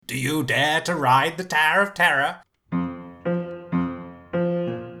Do you dare to ride the Tower of Terror?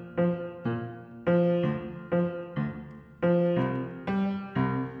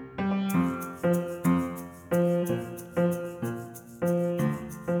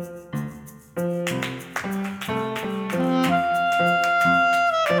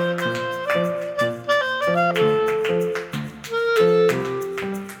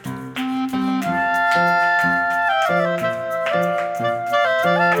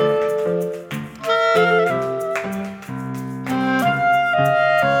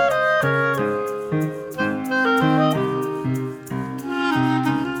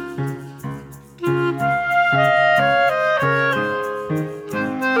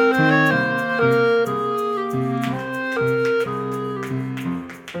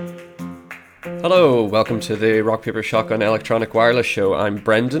 Hello, welcome to the Rock Paper Shotgun Electronic Wireless Show. I'm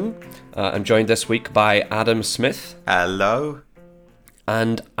Brendan. I'm joined this week by Adam Smith. Hello.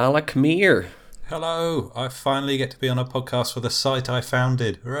 And Alec Meir. Hello, I finally get to be on a podcast for the site I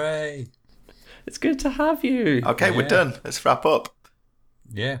founded. Hooray! It's good to have you. Okay, We're done. Let's wrap up.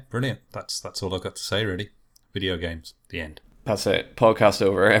 Yeah, brilliant. That's all I've got to say, really. Video games. The end. That's it. Podcast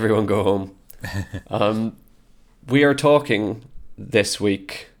over. Everyone go home. We are talking this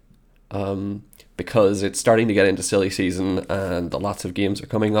week because it's starting to get into silly season and lots of games are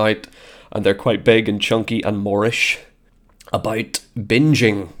coming out and they're quite big and chunky and moreish, about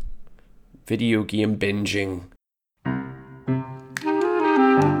binging. Video game binging.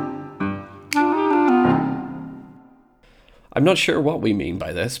 I'm not sure what we mean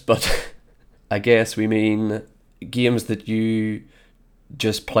by this, but I guess we mean games that you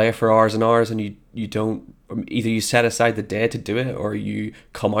just play for hours and hours and you don't, either you set aside the day to do it or you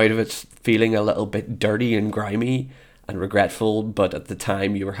come out of it feeling a little bit dirty and grimy and regretful, but at the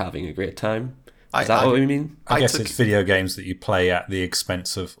time you were having a great time. Is that what we mean? I guess it's video games that you play at the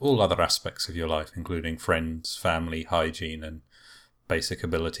expense of all other aspects of your life, including friends, family, hygiene, and basic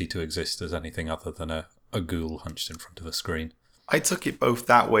ability to exist as anything other than a ghoul hunched in front of a screen. I took it both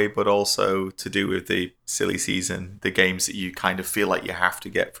that way, but also to do with the silly season, the games that you kind of feel like you have to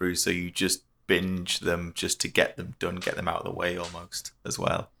get through, so you just binge them just to get them done, get them out of the way almost as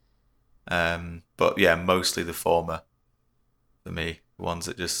well. But yeah, mostly the former for me, the ones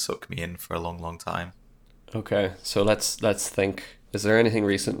that just suck me in for a long, long time. Okay, so let's think. Is there anything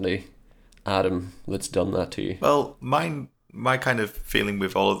recently, Adam, that's done that to you? Well, my kind of feeling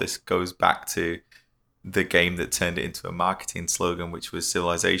with all of this goes back to the game that turned it into a marketing slogan, which was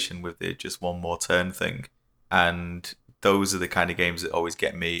Civilization with the just one more turn thing. And those are the kind of games that always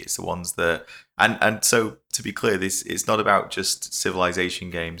get me. It's the ones that, and so to be clear, it's not about just Civilization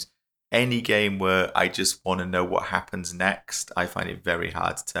games. Any game where I just want to know what happens next, I find it very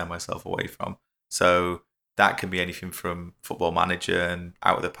hard to turn myself away from. So that can be anything from Football Manager and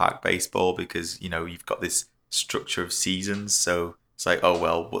Out of the Park Baseball, because, you know, you've got this structure of seasons. So it's like, oh,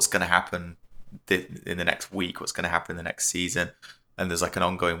 well, what's going to happen in the next week? What's going to happen in the next season? And there's like an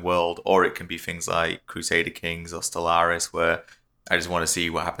ongoing world. Or it can be things like Crusader Kings or Stellaris, where I just want to see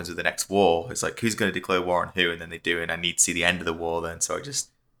what happens with the next war. It's like, who's going to declare war on who? And then they do, and I need to see the end of the war then. So I just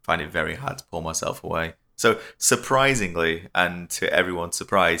find it very hard to pull myself away. So surprisingly, and to everyone's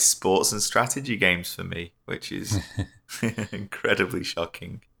surprise, sports and strategy games for me, which is incredibly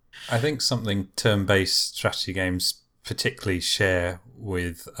shocking. I think something turn-based strategy games particularly share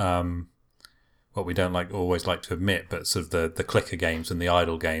with what we don't always like to admit, but sort of the clicker games and the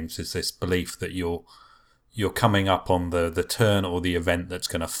idle games, is this belief that you're coming up on the turn or the event that's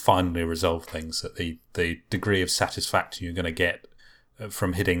going to finally resolve things, that the degree of satisfaction you're going to get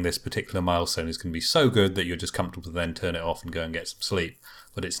from hitting this particular milestone is going to be so good that you're just comfortable to then turn it off and go and get some sleep.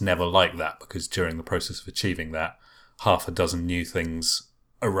 But it's never like that, because during the process of achieving that, half a dozen new things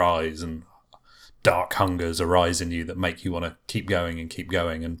arise and dark hungers arise in you that make you want to keep going and keep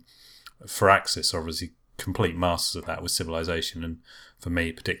going. And Firaxis are obviously complete masters of that with Civilization, and for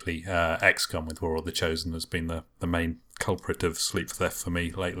me particularly XCOM with War of the Chosen has been the main culprit of sleep theft for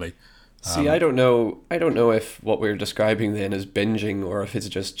me lately. See, I don't know if what we're describing then is binging or if it's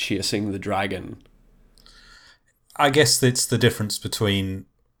just chasing the dragon. I guess it's the difference between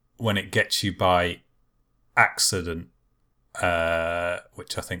when it gets you by accident,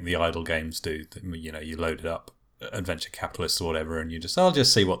 which I think the idle games do. You know, you load it up, Adventure Capitalist or whatever, and I'll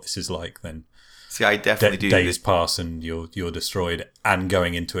just see what this is like. Then, see, I definitely do. Days pass and you're destroyed, and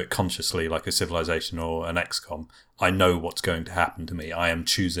going into it consciously, like a Civilization or an XCOM, I know what's going to happen to me. I am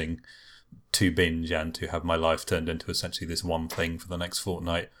choosing to binge and to have my life turned into essentially this one thing for the next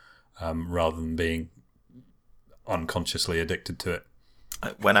fortnight, rather than being unconsciously addicted to it.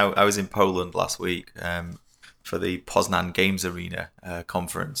 When I was in Poland last week, for the Poznan Games Arena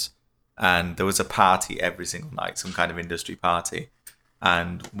conference, and there was a party every single night, some kind of industry party.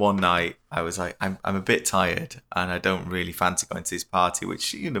 And one night I was like, I'm a bit tired and I don't really fancy going to this party,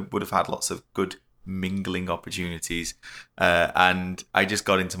 which, you know, would have had lots of good mingling opportunities. And I just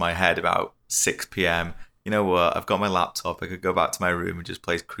got into my head about 6 p.m. You know what? I've got my laptop. I could go back to my room and just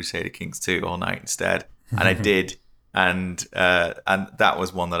play Crusader Kings 2 all night instead. And I did. And that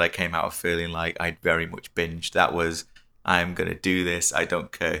was one that I came out of feeling like I'd very much binged. That was, I'm going to do this. I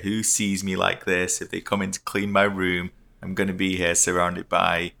don't care who sees me like this. If they come in to clean my room, I'm going to be here surrounded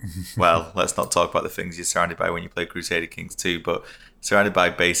by, well, let's not talk about the things you're surrounded by when you play Crusader Kings 2, but surrounded by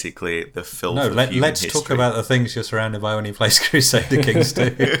basically the filth of human let's history. talk about the things you're surrounded by when you play Crusader Kings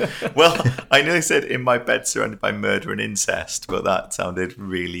 2. Well, I nearly said in my bed surrounded by murder and incest, but that sounded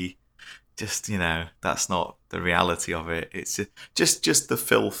really just, you know, that's not the reality of it. It's just the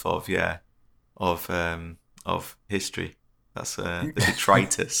filth of history. That's the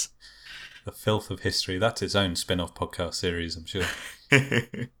detritus. The filth of history. That's its own spin-off podcast series, I'm sure.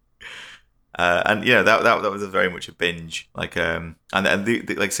 And you know that was very much a binge. Like and the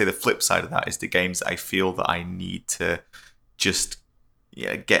like I say, the flip side of that is the games I feel that I need to just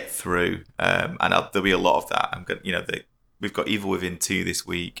get through. And there'll be a lot of that. I'm going, you know, we've got Evil Within 2 this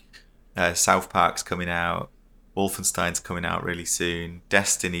week. South Park's coming out. Wolfenstein's coming out really soon.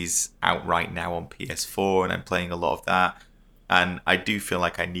 Destiny's out right now on PS4, and I'm playing a lot of that. And I do feel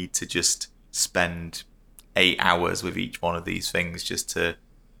like I need to just spend 8 hours with each one of these things just to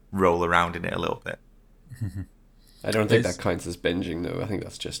roll around in it a little bit. I don't think that counts as binging, though. I think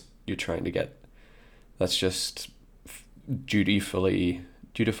that's just you're trying to get. That's just dutifully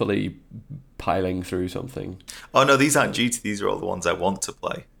piling through something. Oh no, these aren't duty. These are all the ones I want to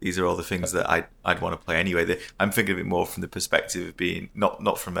play. These are all the things that I'd want to play anyway. I'm thinking of it more from the perspective of being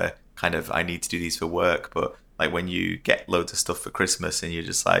not from a kind of I need to do these for work, but like when you get loads of stuff for Christmas and you're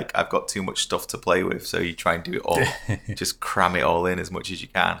just like, I've got too much stuff to play with, so you try and do it all, just cram it all in as much as you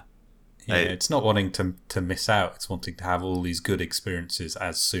can. Yeah, it's not wanting to miss out. It's wanting to have all these good experiences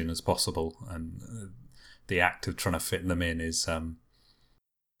as soon as possible, and the act of trying to fit them in is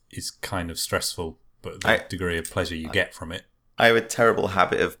kind of stressful. But the degree of pleasure you get from it. I have a terrible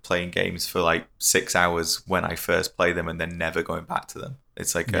habit of playing games for like 6 hours when I first play them and then never going back to them.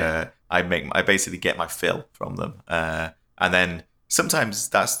 It's like I basically get my fill from them, and then sometimes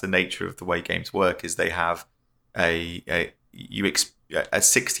that's the nature of the way games work. Is they have a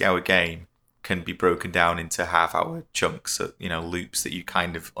 60-hour game can be broken down into half-hour chunks, loops that you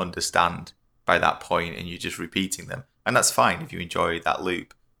kind of understand by that point, and you're just repeating them, and that's fine if you enjoy that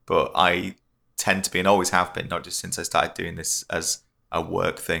loop. But I tend to be, and always have been, not just since I started doing this as a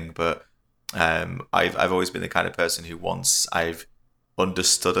work thing, but I've always been the kind of person who, once I've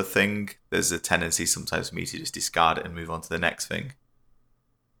understood a thing, there's a tendency sometimes for me to just discard it and move on to the next thing.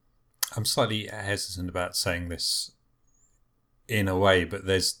 I'm slightly hesitant about saying this in a way, but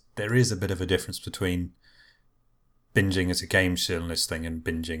there is a bit of a difference between binging as a games journalist thing and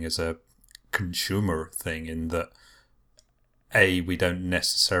binging as a consumer thing, in that we don't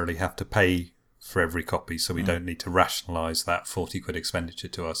necessarily have to pay for every copy, so we don't need to rationalise that 40 quid expenditure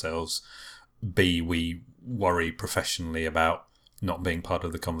to ourselves. B, we worry professionally about not being part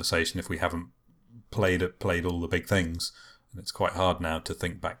of the conversation if we haven't played all the big things. And it's quite hard now to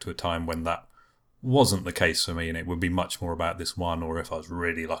think back to a time when that wasn't the case for me, and it would be much more about this one, or if I was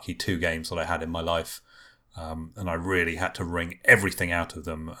really lucky, 2 games that I had in my life, and I really had to wring everything out of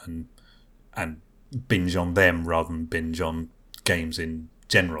them and binge on them rather than binge on games in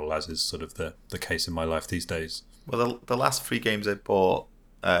general, as is sort of the case in my life these days. Well, the last 3 games I bought,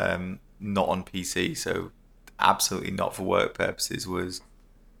 not on PC, so absolutely not for work purposes, was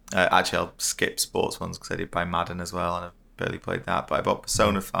actually I'll skip sports ones because I did buy Madden as well and I've barely played that, but I bought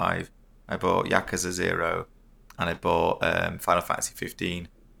Persona 5, I bought Yakuza 0, and I bought Final Fantasy 15,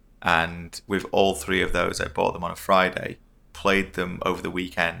 and with all 3 of those I bought them on a Friday, played them over the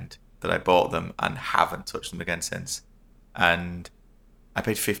weekend that I bought them, and haven't touched them again since. And I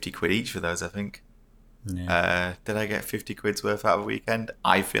paid 50 quid each for those, I think. Yeah. Did I get 50 quid's worth out of a weekend?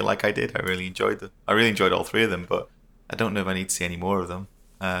 I feel like I did. I really enjoyed them. I really enjoyed all 3 of them, but I don't know if I need to see any more of them.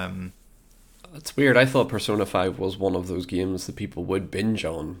 That's weird. I thought Persona 5 was one of those games that people would binge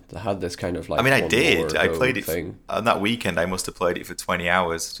on. That had this kind of like. I mean, I did. I played it on that weekend. I must have played it for 20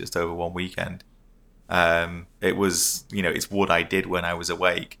 hours, just over one weekend. It was, it's what I did when I was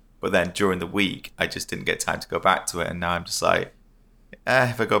awake. But then during the week, I just didn't get time to go back to it, and now I'm just like,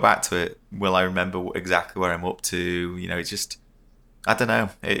 if I go back to it, will I remember exactly where I'm up to? It's just, I don't know.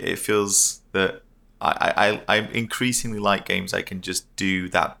 It feels that I increasingly like games I can just do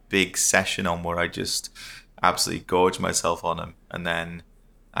that big session on, where I absolutely gorge myself on them, and then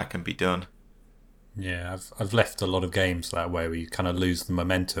I can be done. Yeah, I've left a lot of games that way where you kind of lose the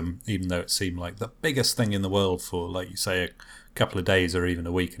momentum, even though it seemed like the biggest thing in the world for, like you say, a couple of days or even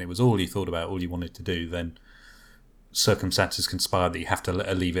a week, and it was all you thought about, all you wanted to do. Then circumstances conspire that you have to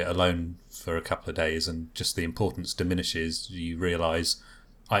leave it alone for a couple of days, and just the importance diminishes. You realise,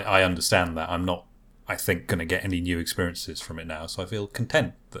 I understand that I'm not, I think, going to get any new experiences from it now, so I feel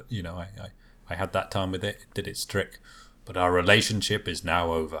content that, you know, I had that time with it, it did its trick, but our relationship is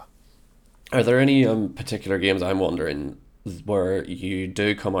now over. Are there any particular games, I'm wondering, where you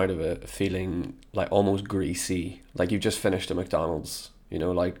do come out of it feeling like almost greasy, like you've just finished a McDonald's, you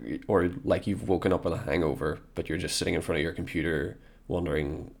know, like, or like you've woken up with a hangover, but you're just sitting in front of your computer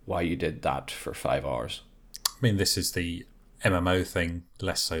wondering why you did that for 5 hours? I mean, this is the MMO thing,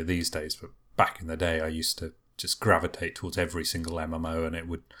 less so these days, but back in the day I used to just gravitate towards every single MMO, and it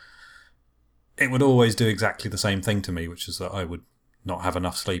would always do exactly the same thing to me, which is that I would not have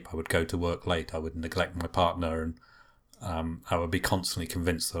enough sleep, I would go to work late, I would neglect my partner, and I would be constantly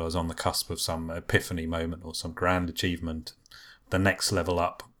convinced that I was on the cusp of some epiphany moment or some grand achievement. The next level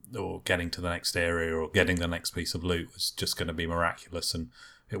up, or getting to the next area, or getting the next piece of loot was just going to be miraculous, and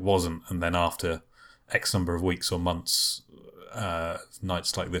it wasn't. And then after X number of weeks or months,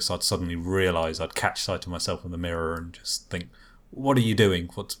 nights like this, I'd suddenly realise, I'd catch sight of myself in the mirror and just think, what are you doing?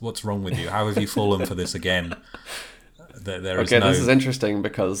 What's wrong with you? How have you fallen for this again? Okay, this is interesting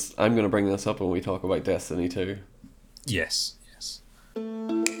because I'm going to bring this up when we talk about Destiny 2. Yes.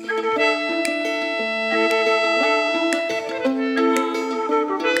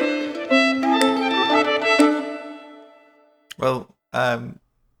 Well,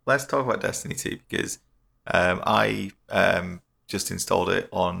 let's talk about Destiny 2 because I just installed it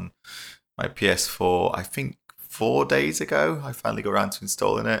on my PS4, I think 4 days ago. I finally got around to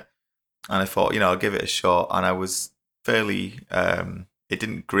installing it, and I thought, I'll give it a shot. And I was fairly, it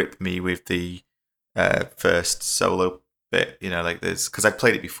didn't grip me with the first solo bit, like this, because I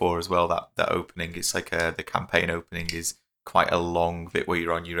played it before as well. That opening, it's like the campaign opening is quite a long bit where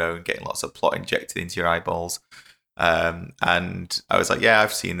you're on your own, getting lots of plot injected into your eyeballs. And I was like, yeah,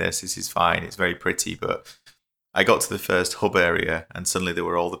 I've seen this. This is fine. It's very pretty, but I got to the first hub area, and suddenly there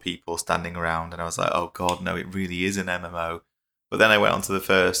were all the people standing around, and I was like, oh god, no, it really is an MMO. But then I went on to the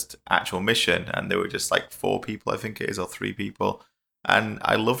first actual mission, and there were just like 4 people, I think it is, or 3 people. And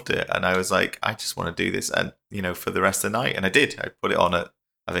I loved it. And I was like, I just want to do this, and for the rest of the night. And I did. I put it on at,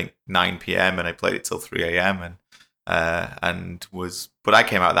 I think, 9 p.m. and I played it till 3 a.m. But I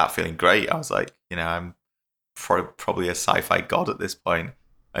came out of that feeling great. I was like, I'm probably a sci-fi god at this point.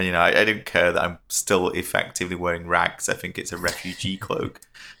 And, I didn't care that I'm still effectively wearing rags. I think it's a refugee cloak.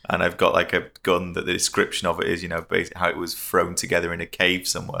 And I've got like a gun that the description of it is, basically how it was thrown together in a cave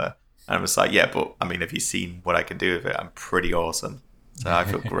somewhere. And I was like, yeah, but I mean, have you seen what I can do with it? I'm pretty awesome. So I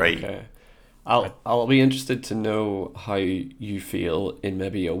feel great. Okay. I'll be interested to know how you feel in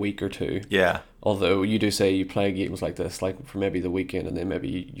maybe a week or two. Yeah. Although you do say you play games like this, like for maybe the weekend, and then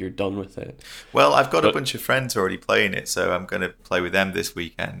maybe you're done with it. Well, I've got a bunch of friends already playing it, so I'm going to play with them this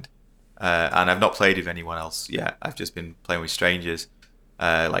weekend. And I've not played with anyone else yet. I've just been playing with strangers,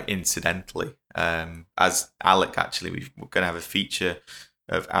 like incidentally. As Alec, actually, we're going to have a feature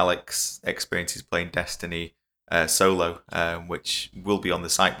of Alec's experiences playing Destiny solo, which will be on the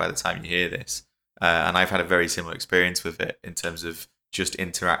site by the time you hear this. And I've had a very similar experience with it in terms of just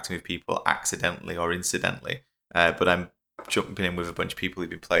interacting with people accidentally or incidentally. But I'm jumping in with a bunch of people who've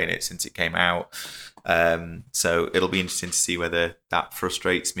been playing it since it came out. So it'll be interesting to see whether that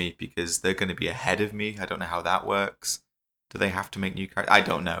frustrates me because they're going to be ahead of me. I don't know how that works. Do they have to make new characters? I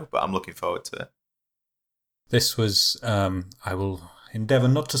don't know, but I'm looking forward to it. This was, I will endeavour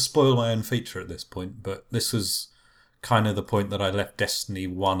not to spoil my own feature at this point, but this was kind of the point that I left Destiny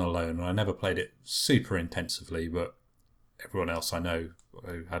 1 alone. I never played it super intensively, but everyone else I know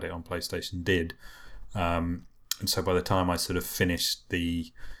who had it on PlayStation did. And so by the time I sort of finished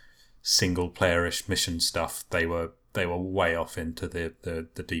the single player-ish mission stuff, they were way off into the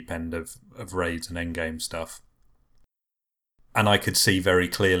deep end of raids and endgame stuff. And I could see very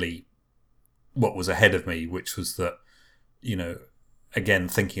clearly what was ahead of me, which was that, again,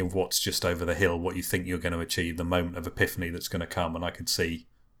 thinking of what's just over the hill, what you think you're going to achieve, the moment of epiphany that's going to come, and I could see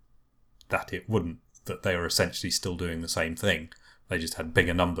that it wouldn't, that they were essentially still doing the same thing. They just had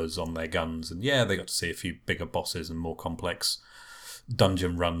bigger numbers on their guns, and yeah, they got to see a few bigger bosses and more complex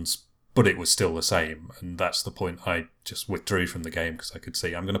dungeon runs, but it was still the same, and that's the point I just withdrew from the game because I could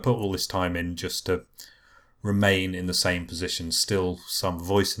see I'm going to put all this time in just to remain in the same position, still some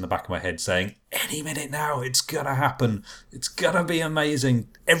voice in the back of my head saying, any minute now, it's going to happen. It's going to be amazing.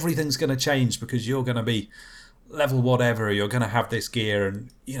 Everything's going to change because you're going to be level whatever. You're going to have this gear and,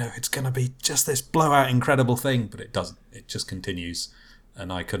 it's going to be just this blowout incredible thing. But it doesn't. It just continues.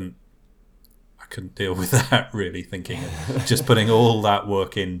 And I couldn't deal with that, really, thinking of just putting all that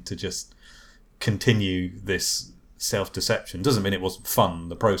work in to just continue this self-deception. Doesn't mean it wasn't fun,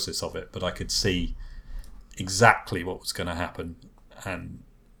 the process of it, but I could see exactly what was going to happen, and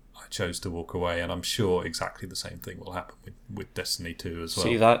I chose to walk away. And I'm sure exactly the same thing will happen with Destiny 2 as well.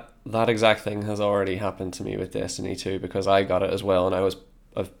 See, that exact thing has already happened to me with Destiny 2, because I got it as well, and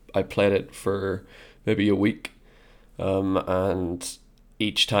I played it for maybe a week, and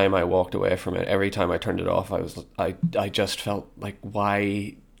each time I walked away from it, every time I turned it off, I just felt like,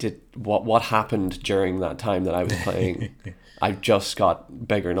 what happened during that time that I was playing? I've just got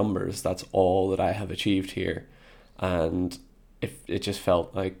bigger numbers. That's all that I have achieved here. And it just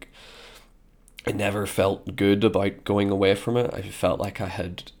felt like I never felt good about going away from it. I felt like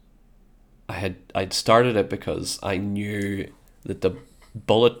I'd started it because I knew that the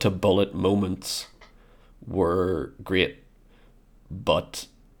bullet to bullet moments were great, but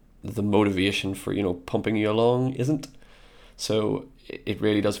the motivation for, pumping you along isn't. So it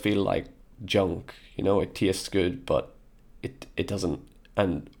really does feel like junk. It tastes good, but it doesn't,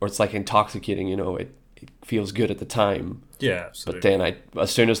 or it's like intoxicating. It feels good at the time. Yeah, absolutely. But then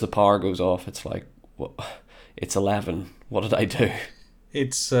as soon as the power goes off, it's like, well, it's 11. What did I do?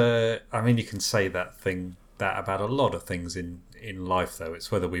 It's you can say that about a lot of things in life, though.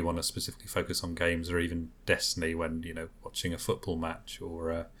 It's whether we want to specifically focus on games or even Destiny, when watching a football match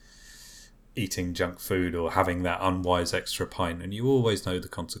or eating junk food or having that unwise extra pint, and you always know the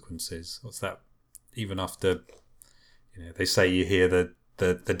consequences. What's that? Even after, they say you hear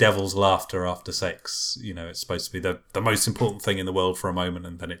the devil's laughter after sex. It's supposed to be the most important thing in the world for a moment,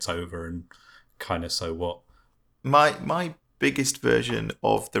 and then it's over, and kind of so what. My biggest version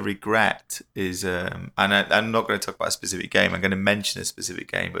of the regret is, and I'm not going to talk about a specific game. I'm going to mention a specific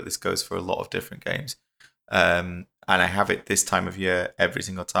game, but this goes for a lot of different games. And I have it this time of year every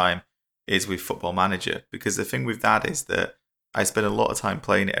single time, is with Football Manager, because the thing with that is that I spend a lot of time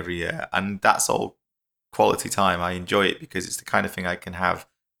playing it every year, and that's all quality time. I enjoy it because it's the kind of thing I can have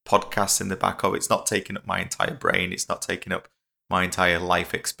podcasts in the back of. It's not taking up my entire brain. It's not taking up my entire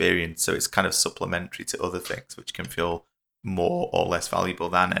life experience. So it's kind of supplementary to other things, which can feel more or less valuable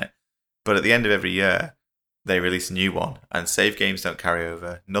than it. But at the end of every year, they release a new one, and save games don't carry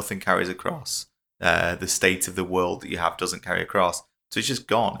over. Nothing carries across. The state of the world that you have doesn't carry across. So it's just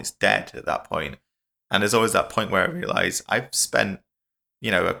gone. It's dead at that point. And there's always that point where I realise I've spent,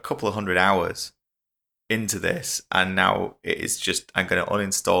 a couple of 100 hours into this, and now it is just, I'm going to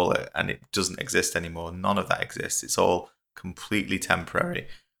uninstall it, and it doesn't exist anymore. None of that exists. It's all completely temporary.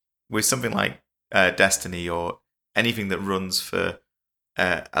 With something like Destiny or anything that runs for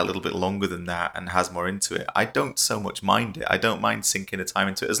a little bit longer than that and has more into it, I don't so much mind it. I don't mind sinking the time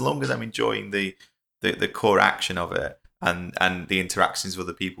into it, as long as I'm enjoying the core action of it and the interactions with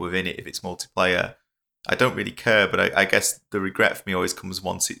the people within it. If it's multiplayer, I don't really care. But I guess the regret for me always comes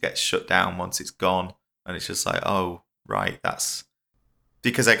once it gets shut down, once it's gone, and it's just like, oh right, that's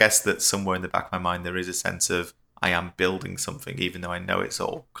because I guess that somewhere in the back of my mind there is a sense of I am building something, even though I know it's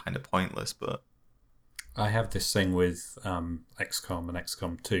all kind of pointless. But I have this thing with XCOM and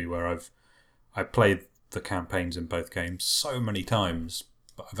XCOM 2 where I played the campaigns in both games so many times,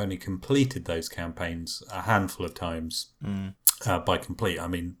 but I've only completed those campaigns a handful of times. By complete, I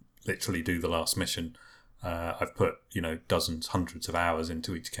mean literally do the last mission. I've put, dozens, hundreds of hours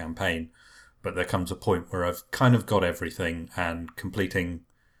into each campaign, but there comes a point where I've kind of got everything, and completing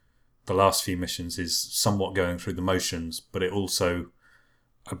the last few missions is somewhat going through the motions, but it also,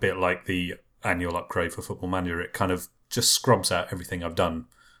 a bit like the annual upgrade for Football Manager, it kind of just scrubs out everything I've done.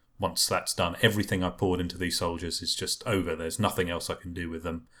 Once that's done, everything I poured into these soldiers is just over. There's nothing else I can do with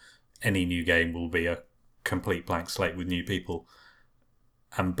them. Any new game will be a complete blank slate with new people.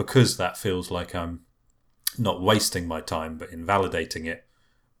 And because that feels like I'm not wasting my time but invalidating it,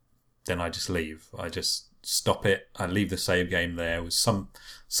 then I just leave. I just stop it. I leave the save game there with some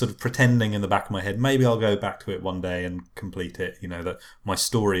sort of pretending in the back of my head, maybe I'll go back to it one day and complete it. That my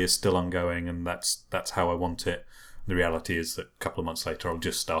story is still ongoing, and that's how I want it. The reality is that a couple of months later I'll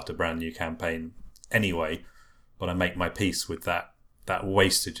just start a brand new campaign anyway, but I make my peace with that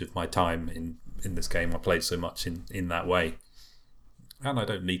wastage of my time in this game. I played so much in that way, and I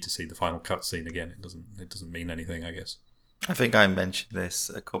don't need to see the final cutscene again. It doesn't mean anything, I guess. I think I mentioned this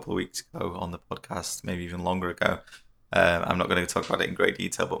a couple of weeks ago on the podcast, maybe even longer ago. I'm not going to talk about it in great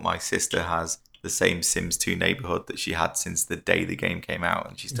detail, but my sister has the same Sims 2 neighborhood that she had since the day the game came out,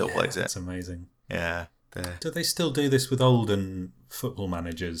 and she still plays it. That's amazing. Yeah. Do they still do this with olden football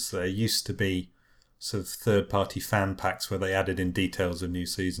managers? There used to be sort of third-party fan packs where they added in details of new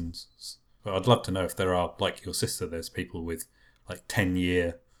seasons. But I'd love to know if there are, like your sister, there's people with like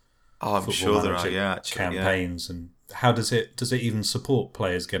 10-year I'm sure there are, yeah, actually, campaigns. yeah. And how does it even support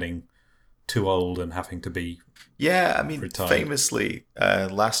players getting too old and having to be retired? Famously,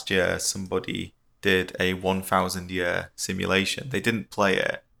 last year somebody did a 1,000-year simulation. They didn't play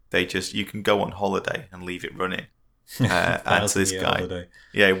it. You can go on holiday and leave it running. And so this guy,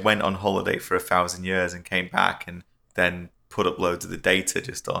 went on holiday for 1,000 years and came back and then put up loads of the data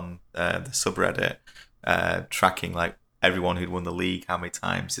just on the subreddit, tracking like everyone who'd won the league, how many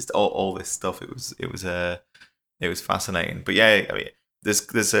times, just all this stuff. It was fascinating. But yeah, I mean,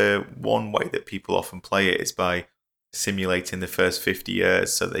 there's a one way that people often play it is by simulating the first 50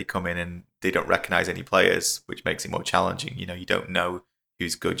 years, so they come in and they don't recognize any players, which makes it more challenging. You know, you don't know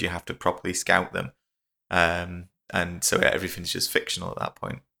who's good. You have to properly scout them. And so everything's just fictional at that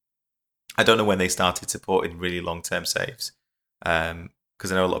point. I don't know when they started supporting really long-term saves,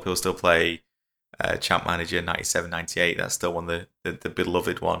 because I know a lot of people still play Champ Manager 97-98. That's still one of the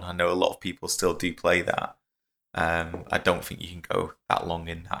beloved one. I know a lot of people still do play that. I don't think you can go that long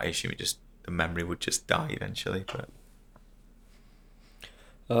in that issue. The memory would just die eventually. But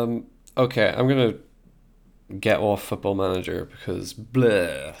okay, I'm gonna get off Football Manager because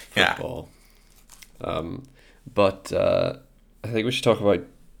bleh football. Yeah. But I think we should talk about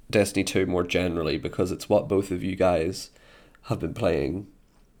Destiny 2 more generally because it's what both of you guys have been playing.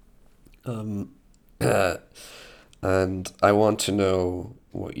 And I want to know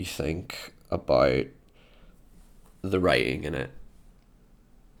what you think about the writing in it.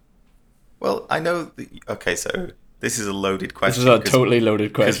 Well, I know... Okay, so this is a loaded question. This is a totally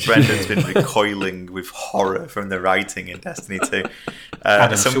loaded question. Because Brendan's been recoiling with horror from the writing in Destiny 2.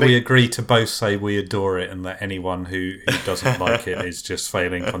 Adam, shall we agree to both say we adore it and that anyone who doesn't like it is just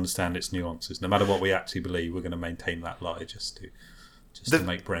failing to understand its nuances? No matter what we actually believe, we're going to maintain that lie just to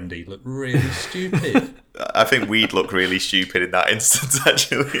make Brendy look really stupid. I think we'd look really stupid in that instance,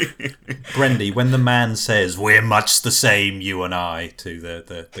 actually. Brendy, when the man says, "We're much the same, you and I," to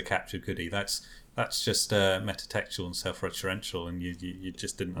the captured goodie, that's just metatextual and self-referential, and you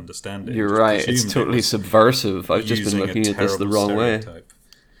just didn't understand it. You're right. It's totally subversive. I've just been looking at this the wrong way.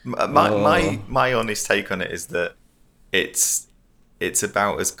 My honest take on it is that it's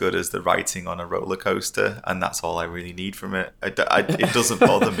about as good as the writing on a roller coaster, and that's all I really need from it. It doesn't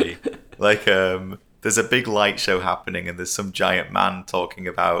bother me. Like, there's a big light show happening, and there's some giant man talking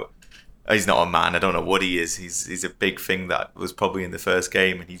about. He's not a man. I don't know what he is. He's a big thing that was probably in the first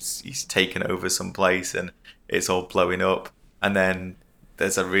game, and he's taken over some place, and it's all blowing up. And then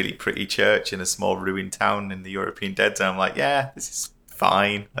there's a really pretty church in a small ruined town in the European Dead Zone. I'm like, yeah, this is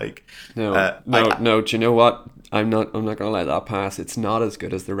fine. Like, no. Do you know what? I'm not gonna let that pass. It's not as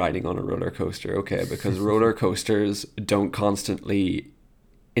good as the riding on a roller coaster, okay? Because roller coasters don't constantly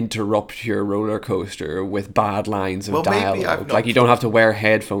interrupt your roller coaster with bad lines of dialogue. Like, you don't have to wear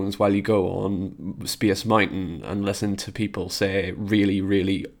headphones while you go on Space Mountain and listen to people say really,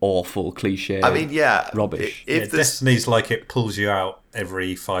 really awful cliche rubbish. Destiny's like it pulls you out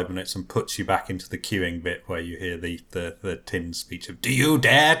every 5 minutes and puts you back into the queuing bit where you hear the tin speech of "Do you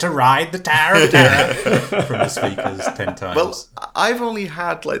dare to ride the Tower of Terror?" from the speakers 10 times. Well, I've only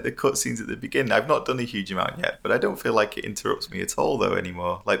had like the cutscenes at the beginning. I've not done a huge amount yet, but I don't feel like it interrupts me at all though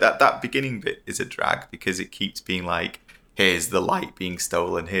anymore. Like that beginning bit is a drag because it keeps being like, here's the light being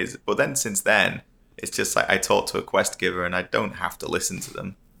stolen, but then since then it's just like I talk to a quest giver and I don't have to listen to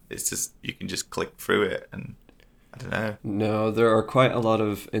them. It's just, you can just click through it, and I don't know. No, there are quite a lot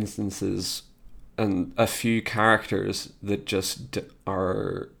of instances and a few characters that just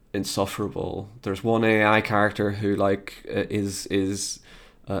are insufferable. There's one AI character who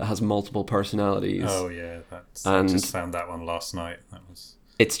has multiple personalities. Oh yeah, I just found that one last night.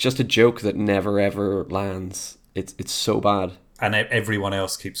 It's just a joke that never ever lands. It's so bad. And everyone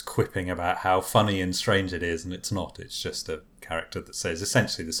else keeps quipping about how funny and strange it is, and it's not. It's just a character that says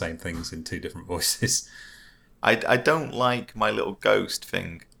essentially the same things in two different voices. I don't like my little ghost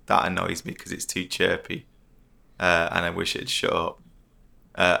thing. That annoys me because it's too chirpy, and I wish it'd shut up.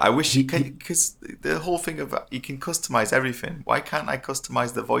 I wish you can, because the whole thing of you can customize everything. Why can't I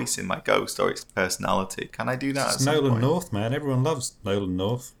customize the voice in my ghost or its personality? Can I do that? It's Nolan North, man. Everyone loves Nolan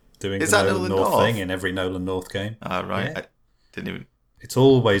North doing the Nolan North thing in every Nolan North game. Right. Yeah. I didn't even. It's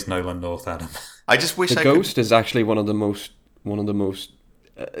always Nolan North, Adam. I just wish the ghost is actually one of the most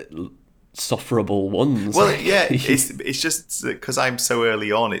sufferable ones. Well, yeah, it's just because I'm so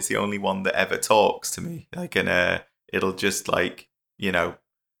early on. It's the only one that ever talks to me. Like, and it'll just like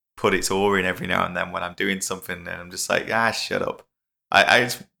put its oar in every now and then when I'm doing something, and I'm just like, shut up. I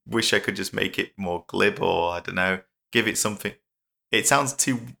just wish I could just make it more glib, or I don't know, give it something. It sounds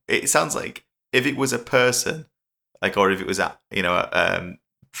like if it was a person, like, or if it was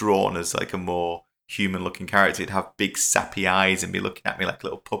drawn as like a more human-looking character, it'd have big sappy eyes and be looking at me like a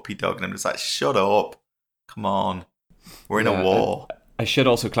little puppy dog, and I'm just like, shut up, come on, we're in a war. I should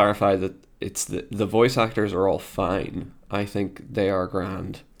also clarify that it's the voice actors are all fine. I think they are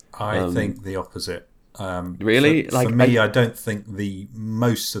grand. I think the opposite. Really? For me, I don't think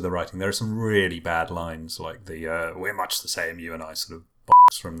most of the writing. There are some really bad lines, like the "we're much the same, you and I" sort of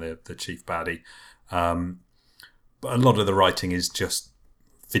box from the chief baddie. But a lot of the writing is just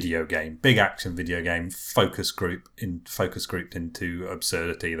video game, big action video game, focus grouped into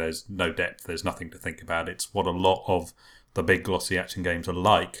absurdity. There's no depth. There's nothing to think about. It's what a lot of the big glossy action games are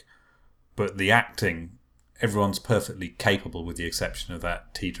like. But the acting, everyone's perfectly capable, with the exception of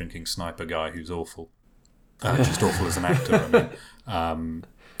that tea drinking sniper guy who's awful. Just awful as an actor. I mean,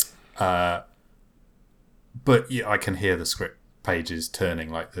 but yeah, I can hear the script pages turning,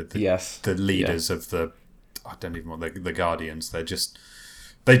 like the leaders of the, I don't even want the Guardians. They just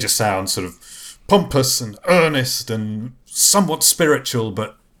sound sort of pompous and earnest and somewhat spiritual,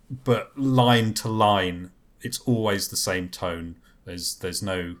 but line to line, it's always the same tone. There's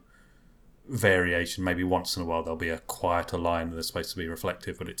no variation. Maybe once in a while there'll be a quieter line that's supposed to be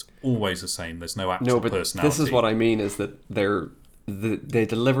reflective, but it's always the same. There's no actual personality. This is what I mean, is that they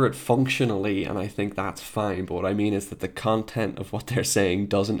deliver it functionally, and I think that's fine. But what I mean is that the content of what they're saying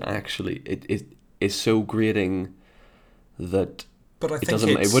doesn't actually, it is so grating that but I think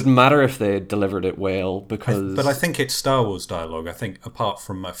it wouldn't matter if they delivered it well, because... But I think it's Star Wars dialogue. I think apart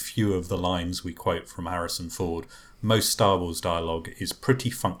from a few of the lines we quote from Harrison Ford, most Star Wars dialogue is pretty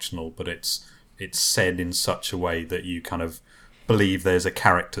functional, but it's said in such a way that you kind of believe there's a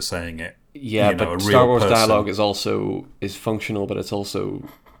character saying it. Yeah, but Star Wars dialogue is functional, but it's also...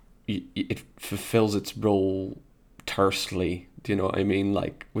 it fulfills its role tersely. Do you know what I mean?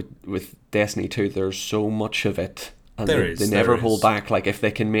 Like with Destiny 2, there's so much of it. And they never hold back. Like, if they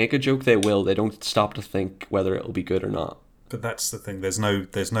can make a joke, they will. They don't stop to think whether it'll be good or not. But that's the thing. There's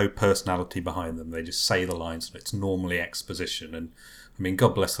no personality behind them. They just say the lines, and it's normally exposition. And I mean,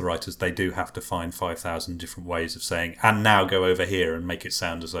 God bless the writers. They do have to find 5,000 different ways of saying, and now go over here, and make it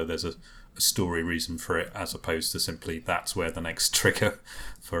sound as though there's a story reason for it, as opposed to simply that's where the next trigger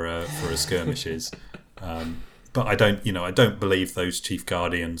for a skirmish is. But I don't believe those Chief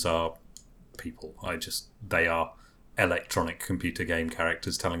Guardians are people. They are electronic computer game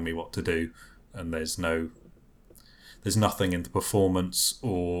characters telling me what to do, and there's nothing in the performance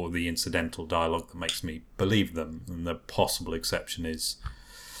or the incidental dialogue that makes me believe them. And the possible exception is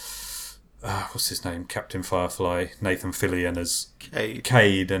what's his name, Captain Firefly, Nathan Fillion as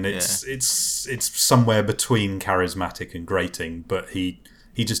Cade, and it's somewhere between charismatic and grating, but he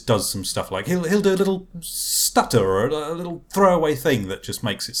just does some stuff, like he'll do a little stutter or a little throwaway thing that just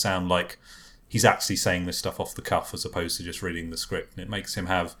makes it sound like he's actually saying this stuff off the cuff as opposed to just reading the script. And it makes him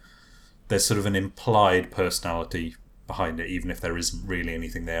there's sort of an implied personality behind it, even if there isn't really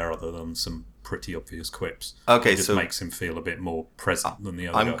anything there other than some pretty obvious quips. Okay, it just makes him feel a bit more present than the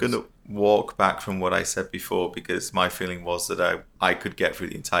other guys. I'm going to walk back from what I said before, because my feeling was that I could get through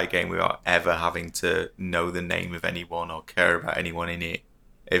the entire game without ever having to know the name of anyone or care about anyone in it.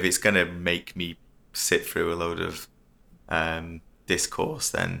 If it's going to make me sit through a load of discourse,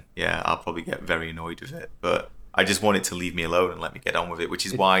 then yeah, I'll probably get very annoyed with it. But I just want it to leave me alone and let me get on with it, which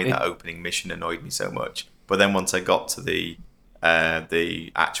is why that opening mission annoyed me so much. But then once I got to the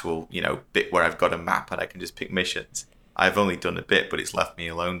actual bit where I've got a map and I can just pick missions, I've only done a bit, but it's left me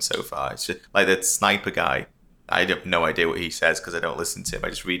alone so far. It's just like that sniper guy. I have no idea what he says because I don't listen to him. I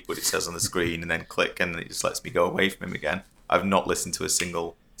just read what it says on the screen and then click, and it just lets me go away from him again. I've not listened to a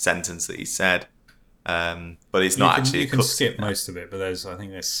single sentence that he said. But it's not actually. You can skip most of it, but there's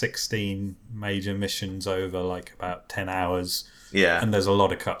 16 major missions over like about 10 hours. Yeah, and there's a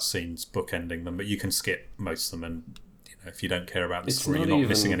lot of cutscenes bookending them, but you can skip most of them. And if you don't care about the story, you're not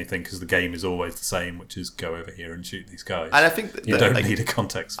missing anything, because the game is always the same, which is go over here and shoot these guys. And I think that you don't need a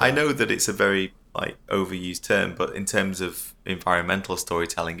context. I know that it's a very overused term, but in terms of environmental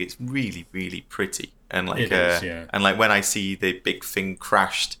storytelling, it's really, really pretty. And it is, yeah. And like when I see the big thing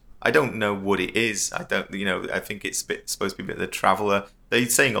crashed, I don't know what it is. I don't, I think it's supposed to be a bit of the Traveller. They're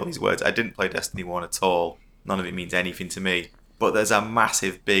saying all these words. I didn't play Destiny 1 at all. None of it means anything to me. but there's a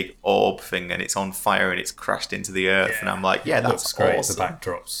massive big orb thing and it's on fire and it's crashed into the earth, and I'm like, yeah, that's great. awesome. The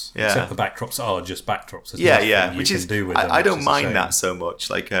backdrops, Yeah. Except the backdrops are just backdrops. There's Yeah, nothing yeah, you which can is do with them, I don't which is a mind shame. that so much.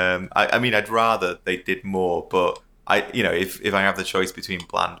 Like, I mean, I'd rather they did more, but if I have the choice between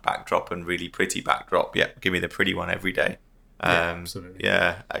bland backdrop and really pretty backdrop, yeah, give me the pretty one every day. Absolutely.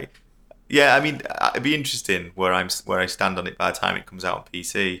 Yeah, I mean, it'd be interesting where I stand on it by the time it comes out on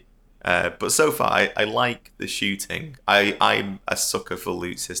PC. But so far, I like the shooting. I'm a sucker for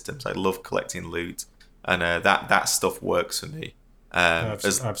loot systems. I love collecting loot, and that stuff works for me.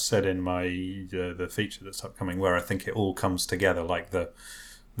 I've said in my the feature that's upcoming where I think it all comes together, like the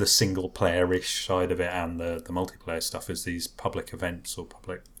single player-ish side of it and the multiplayer stuff, is these public events or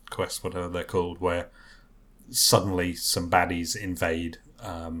public quests, whatever they're called, where suddenly some baddies invade,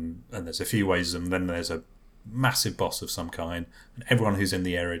 and there's a few ways of them. Then there's a massive boss of some kind, and everyone who's in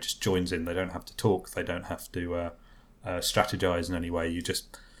the area just joins in. They don't have to talk, they don't have to strategize in any way. You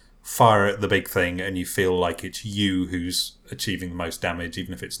just fire at the big thing and you feel like it's you who's achieving the most damage.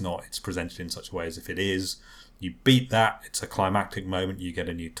 Even if it's not, it's presented in such a way as if it is. You beat that, it's a climactic moment, you get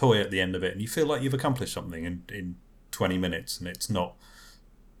a new toy at the end of it, and you feel like you've accomplished something in 20 minutes, and it's not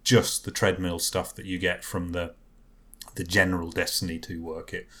just the treadmill stuff that you get from the general Destiny 2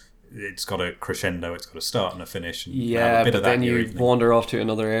 work. It's got a crescendo, it's got a start and a finish. And have a bit but of that then in your you evening. wander off to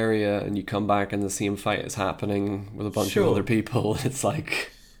another area and you come back and the same fight is happening with a bunch of other people. It's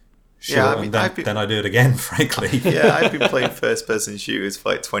like... Sure, Yeah, I mean, and then I do it again, frankly. Yeah, I've been playing first-person shooters for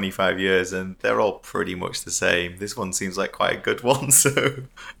like 25 years, and they're all pretty much the same. This one seems like quite a good one, so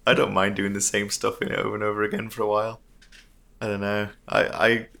I don't mind doing the same stuff over and over again for a while. I don't know.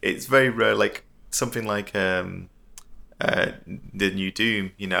 It's very rare, like something like the new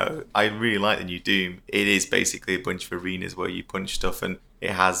Doom. I really like the new Doom. It is basically a bunch of arenas where you punch stuff, and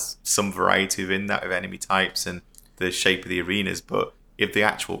it has some variety within that of enemy types and the shape of the arenas, but if the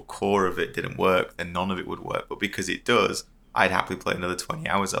actual core of it didn't work, then none of it would work. But because it does, I'd happily play another 20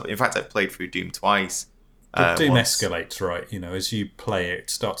 hours of it. In fact, I've played through Doom twice. But Doom once. escalates, right? As you play it, it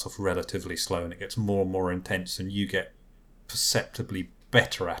starts off relatively slow and it gets more and more intense, and you get perceptibly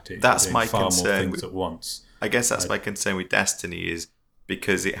better at it. That's doing my far concern more things with- at once. I guess that's my concern with Destiny, is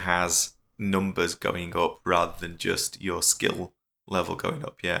because it has numbers going up rather than just your skill level going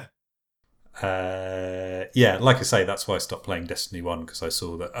up, yeah. Yeah, like I say, that's why I stopped playing Destiny 1, because I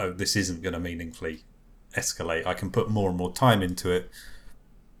saw that, this isn't going to meaningfully escalate. I can put more and more time into it,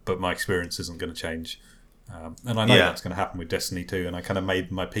 but my experience isn't going to change. And I know that's going to happen with Destiny 2, and I kind of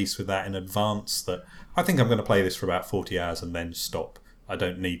made my peace with that in advance, that I think I'm going to play this for about 40 hours and then stop. I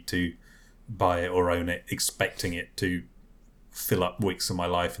don't need to buy it or own it expecting it to fill up weeks of my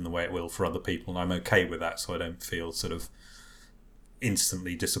life in the way it will for other people, and I'm okay with that, so I don't feel sort of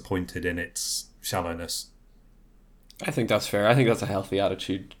instantly disappointed in its shallowness. I think that's fair. I think that's a healthy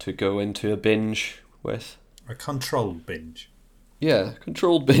attitude to go into a binge with. A controlled binge. Yeah,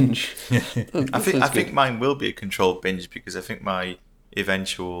 controlled binge. I think mine will be a controlled binge, because I think my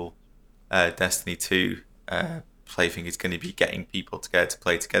eventual Destiny 2 plaything is going to be getting people together to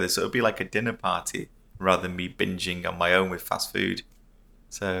play together. So it'll be like a dinner party rather than me binging on my own with fast food.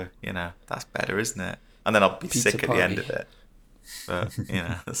 So, that's better, isn't it? And then I'll be Pizza sick party. at the end of it. But,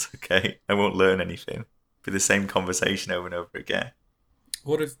 that's okay. I won't learn anything. Be the same conversation over and over again.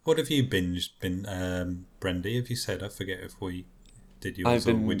 What have you binged, Brendy? Have you said? I forget if we did yours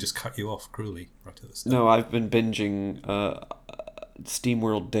or we just cut you off cruelly right at the start. No, I've been binging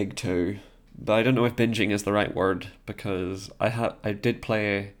SteamWorld Dig 2, but I don't know if binging is the right word, because I've had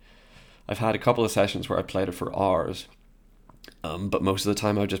a couple of sessions where I played it for hours, but most of the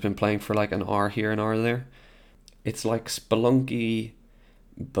time I've just been playing for like an hour here, an hour there. It's like Spelunky,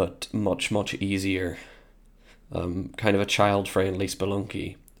 but much, much easier. Kind of a child-friendly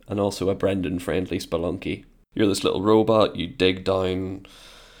Spelunky, and also a Brendan-friendly Spelunky. You're this little robot, you dig down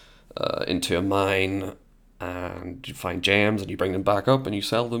into a mine, and you find gems, and you bring them back up, and you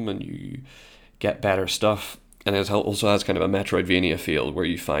sell them, and you get better stuff. And it also has kind of a Metroidvania feel, where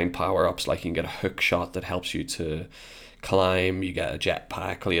you find power-ups, like you can get a hook shot that helps you to climb, you get a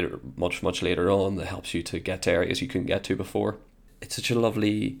jetpack later, much, much later on, that helps you to get to areas you couldn't get to before. It's such a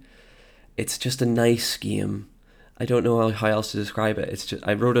lovely... It's just a nice game. I don't know how else to describe it.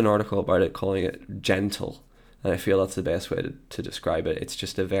 I wrote an article about it calling it gentle, and I feel that's the best way to describe it. It's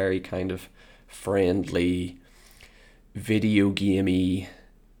just a very kind of friendly, video gamey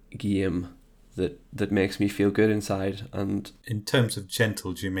game that makes me feel good inside. And in terms of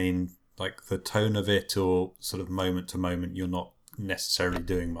gentle, do you mean like the tone of it, or sort of moment to moment you're not necessarily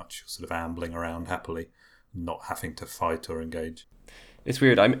doing much, you're sort of ambling around happily, not having to fight or engage? it's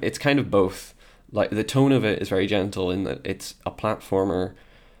weird. It's kind of both. Like, the tone of it is very gentle in that it's a platformer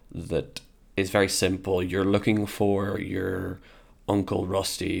that is very simple. You're looking for your Uncle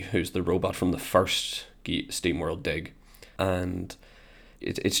Rusty, who's the robot from the first SteamWorld Dig, and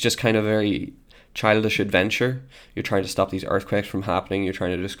it's just kind of very childish adventure. You're trying to stop these earthquakes from happening. You're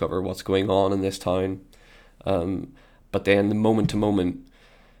trying to discover what's going on in this town. But then the moment to moment,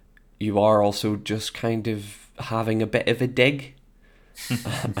 you are also just kind of having a bit of a dig.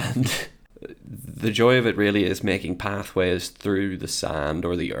 And the joy of it really is making pathways through the sand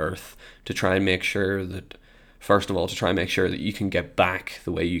or the earth to try and make sure that, first of all, to try and make sure that you can get back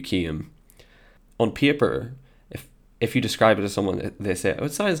the way you came. On paper, if you describe it to someone, they say, oh,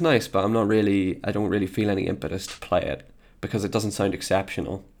 it sounds nice, but I don't really feel any impetus to play it because it doesn't sound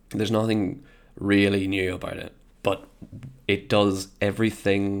exceptional. There's nothing really new about it, but it does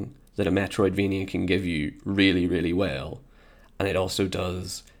everything that a Metroidvania can give you really, really well. And it also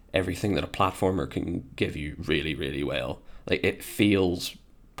does everything that a platformer can give you really, really well. Like, it feels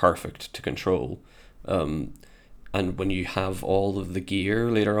perfect to control. And when you have all of the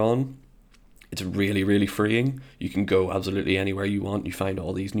gear later on, it's really, really freeing. You can go absolutely anywhere you want. You find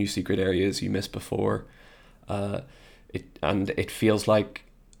all these new secret areas you missed before. It feels like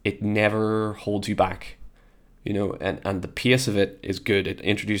it never holds you back, you know, and the pace of it is good. It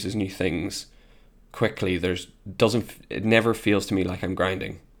introduces new things quickly. It never feels to me like I'm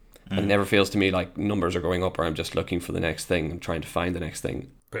grinding. It never feels to me like numbers are going up or I'm just looking for the next thing and trying to find the next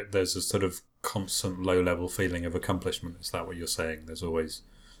thing. But there's a sort of constant low-level feeling of accomplishment. Is that what you're saying? There's always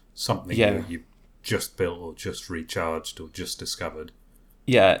something that you just built or just recharged or just discovered.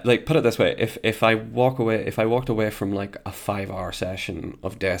 Yeah, like, put it this way, if I walked away from like a 5-hour session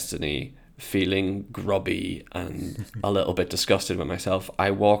of Destiny feeling grubby and a little bit disgusted with myself,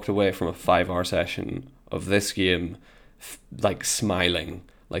 I walked away from a 5-hour session of this game like smiling,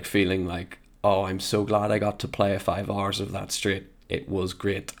 like feeling like, oh, I'm so glad I got to play 5 hours of that straight. It was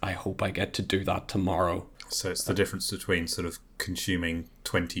great. I hope I get to do that tomorrow. So it's the difference between sort of consuming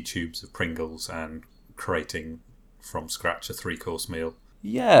 20 tubes of Pringles and creating from scratch a 3-course meal.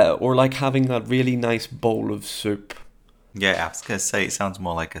 Yeah, or like having that really nice bowl of soup. Yeah, I was gonna say it sounds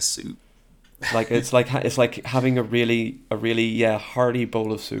more like a soup. Like it's like having a really hearty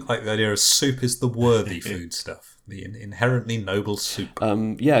bowl of soup. Like the idea of soup is the worthy food stuff, the inherently noble soup.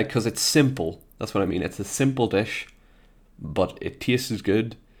 Yeah, because it's simple. That's what I mean. It's a simple dish, but it tastes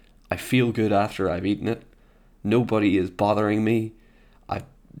good. I feel good after I've eaten it. Nobody is bothering me. I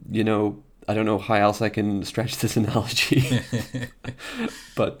don't know how else I can stretch this analogy,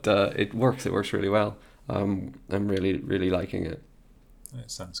 but it works. It works really well. I'm really, really liking it.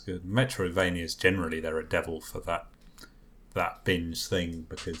 That sounds good. Metroidvanias generally, they're a devil for that binge thing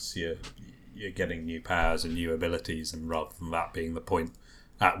because you're getting new powers and new abilities, and rather than that being the point,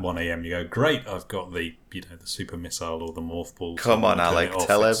 at 1 a.m. you go, great, I've got the super missile or the morph ball. Come on, Alec,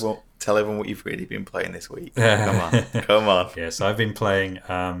 tell everyone what you've really been playing this week. Come on. Yes, I've been playing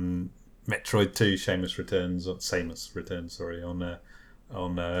Metroid 2: Samus Returns on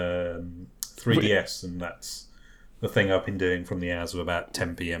 3DS, and that's the thing I've been doing from the hours of about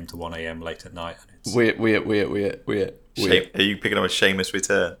 10 p.m. to 1 a.m. late at night. Wait. Are you picking up a Seamus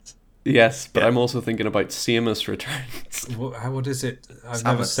Returns? Yes, but yeah. I'm also thinking about Samus Returns. What is it? I've Samus.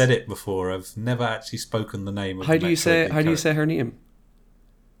 Never said it before. I've never actually spoken the name of How do you say her name?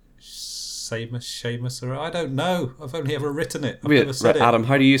 Seamus, or I don't know. I've only ever written it. I've never said it. Adam,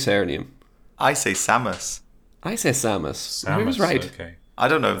 how do you say her name? I say Samus. I say Samus. Who's right? Okay. I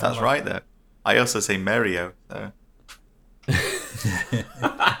don't know if that's right though. I also say Mario. So.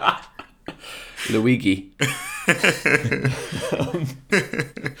 Luigi.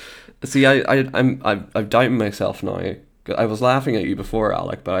 See, I'm doubting myself now. I was laughing at you before,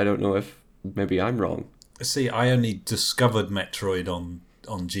 Alec, but I don't know if maybe I'm wrong. See, I only discovered Metroid on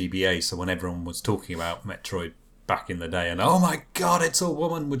GBA, so when everyone was talking about Metroid back in the day, and oh my god, it's a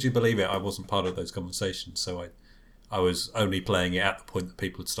woman, would you believe it? I wasn't part of those conversations, so I was only playing it at the point that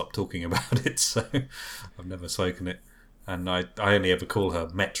people had stopped talking about it, so I've never spoken it. And I only ever call her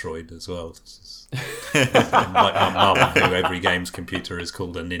Metroid as well. Like my mum, who every game's computer is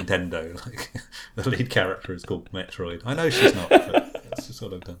called a Nintendo. Like the lead character is called Metroid. I know she's not, but that's just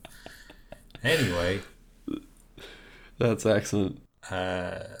what I've done. Anyway. That's excellent.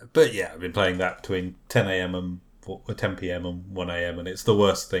 But yeah, I've been playing that between 10 a.m. and 10 p.m. and 1 a.m. and it's the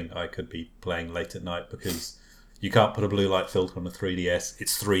worst thing I could be playing late at night because you can't put a blue light filter on a 3DS.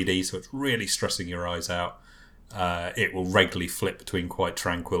 It's 3D, so it's really stressing your eyes out. It will regularly flip between quite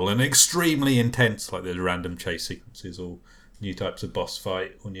tranquil and extremely intense, like the random chase sequences or new types of boss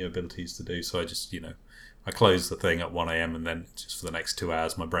fight or new abilities to do. So I just, I close the thing at 1 a.m. and then just for the next 2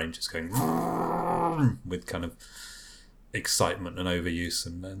 hours, my brain just going with kind of excitement and overuse,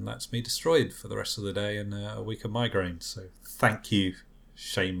 and then that's me destroyed for the rest of the day and a week of migraines. So thank you,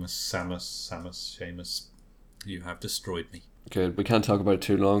 Seamus. You have destroyed me. Good. We can't talk about it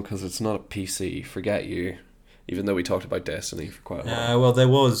too long because it's not a PC. Forget you. Even though we talked about Destiny for quite a while.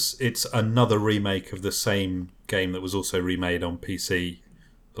 Well, it's another remake of the same game that was also remade on PC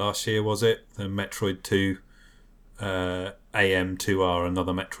last year, was it? The Metroid 2 AM2R,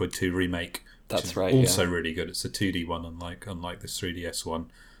 another Metroid 2 remake. That's right. Also really good. It's a 2D one, unlike the 3DS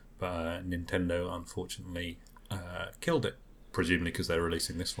one. But Nintendo, unfortunately, killed it. Presumably because they're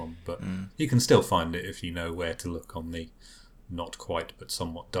releasing this one. But you can still find it if you know where to look on the not quite but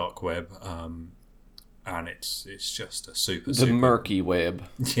somewhat dark web. And it's just a super murky web.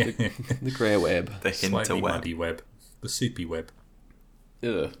 Yeah. The grey web. The slightly hinterweb. muddy web. The soupy web.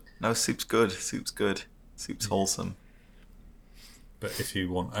 Ugh. No, soup's good. Soup's wholesome. But if you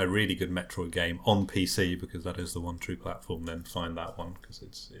want a really good Metroid game on PC, because that is the one true platform, then find that one because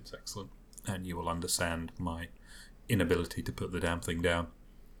it's excellent, and you will understand my inability to put the damn thing down.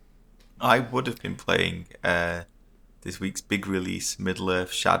 I would have been playing this week's big release,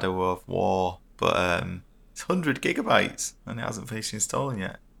 Middle-earth: Shadow of War, but it's 100 gigabytes and it hasn't finished installing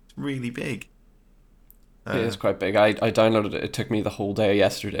yet. It's really big. It is quite big. I downloaded it. It took me the whole day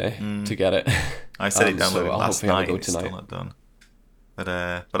yesterday to get it. I said it downloaded so last night. I'll go It's tonight. still not done.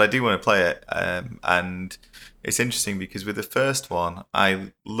 But I do want to play it, and it's interesting because with the first one,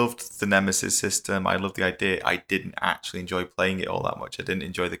 I loved the Nemesis system. I loved the idea. I didn't actually enjoy playing it all that much. I didn't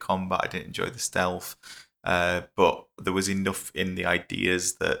enjoy the combat. I didn't enjoy the stealth. But there was enough in the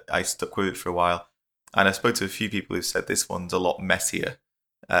ideas that I stuck with it for a while. And I spoke to a few people who said this one's a lot messier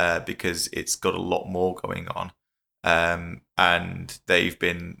because it's got a lot more going on. And they've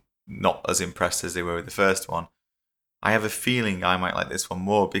been not as impressed as they were with the first one. I have a feeling I might like this one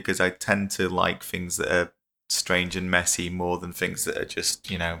more because I tend to like things that are strange and messy more than things that are just,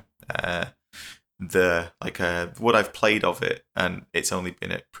 what I've played of it, and it's only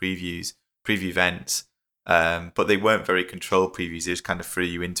been at preview events, but they weren't very controlled previews. They just kind of threw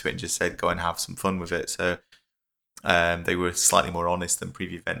you into it and just said, go and have some fun with it. So they were slightly more honest than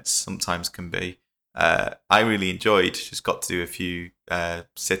preview events sometimes can be. I really enjoyed, just got to do a few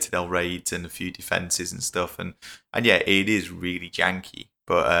Citadel raids and a few defenses and stuff, and yeah, it is really janky,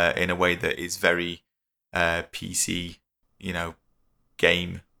 but in a way that is very PC,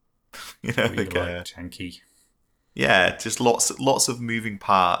 game, Janky. Yeah, just lots of moving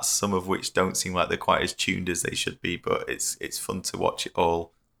parts, some of which don't seem like they're quite as tuned as they should be, but it's fun to watch it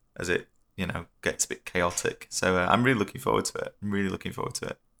all as it gets a bit chaotic. So I'm really looking forward to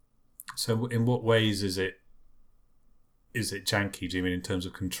it. So in what ways is it janky? Do you mean in terms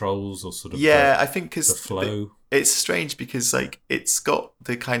of controls or sort of I think because the flow? It's strange because it's got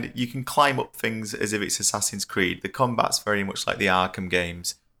the kind of, you can climb up things as if it's Assassin's Creed. The combat's very much like the Arkham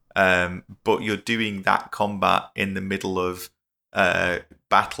games, but you're doing that combat in the middle of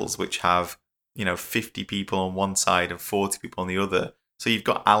battles which have 50 people on one side and 40 people on the other. So you've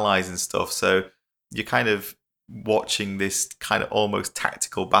got allies and stuff. So you're kind of watching this kind of almost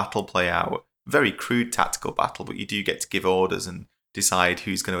tactical battle play out. Very crude tactical battle, but you do get to give orders and decide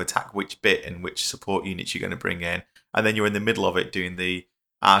who's going to attack which bit and which support units you're going to bring in. And then you're in the middle of it doing the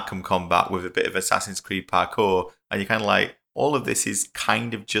Arkham combat with a bit of Assassin's Creed parkour. And you're kind of like, all of this is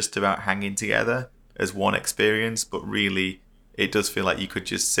kind of just about hanging together as one experience, but really it does feel like you could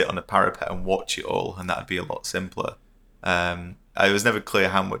just sit on a parapet and watch it all, and that'd be a lot simpler. It was never clear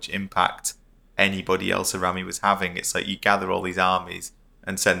how much impact anybody else around me was having. It's like you gather all these armies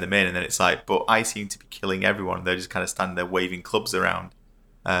and send them in, and then it's like, but I seem to be killing everyone, and they're just kind of standing there waving clubs around.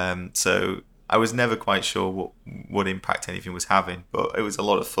 So I was never quite sure what impact anything was having, but it was a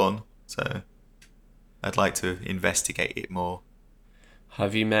lot of fun. So I'd like to investigate it more.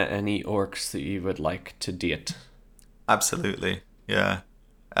 Have you met any orcs that you would like to date? Absolutely, yeah.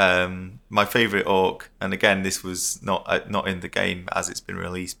 My favourite orc, and again, this was not in the game as it's been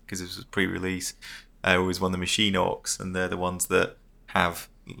released because this was pre-release, was one of the machine orcs, and they're the ones that have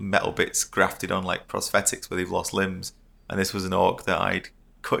metal bits grafted on like prosthetics where they've lost limbs. And this was an orc that I'd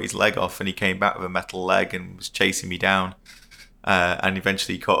cut his leg off, and he came back with a metal leg and was chasing me down, and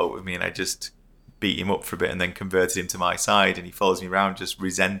eventually he caught up with me, and I just beat him up for a bit and then converted him to my side, and he follows me around just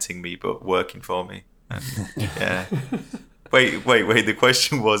resenting me but working for me. And, yeah. Wait. The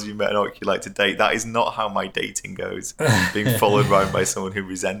question was, you met an orc you like to date. That is not how my dating goes. Being followed around by someone who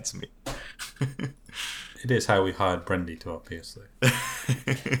resents me. It is how we hired Brendy to our PS3.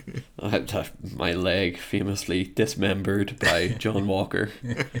 My leg famously dismembered by John Walker.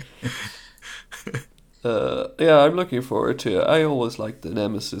 Yeah, I'm looking forward to it. I always liked the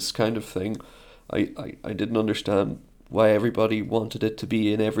Nemesis kind of thing. I didn't understand why everybody wanted it to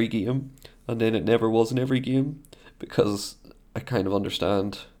be in every game, and then it never was in every game, because I kind of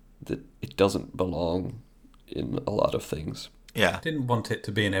understand that it doesn't belong in a lot of things. Yeah. Didn't want it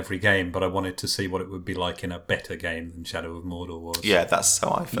to be in every game, but I wanted to see what it would be like in a better game than Shadow of Mordor was. Yeah, that's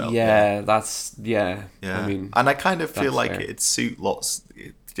how I felt. Yeah, Yeah. I mean, and I kind of feel that's like fair. it'd suit lots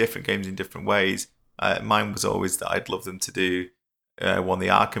different games in different ways. Mine was always that I'd love them to do one of the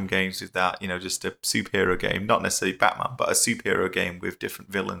Arkham games with that, just a superhero game, not necessarily Batman, but a superhero game with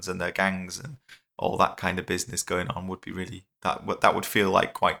different villains and their gangs and all that kind of business going on would be really that would feel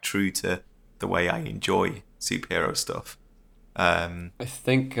like quite true to the way I enjoy superhero stuff. I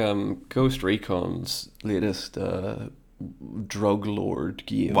think Ghost Recon's latest drug lord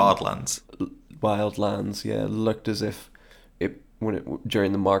game, Wildlands. Wildlands, yeah, looked as if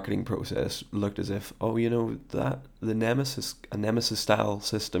during the marketing process looked as if, that a Nemesis style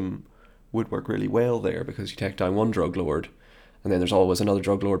system would work really well there, because you take down one drug lord, and then there's always another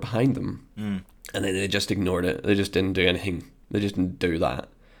drug lord behind them, and then they just ignored it. They just didn't do anything. They just didn't do that,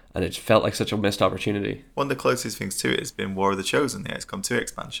 and it felt like such a missed opportunity. One of the closest things to it has been War of the Chosen, the XCOM 2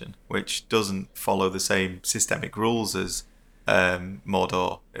 expansion, which doesn't follow the same systemic rules as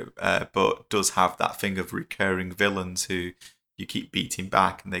Mordor, but does have that thing of recurring villains who you keep beating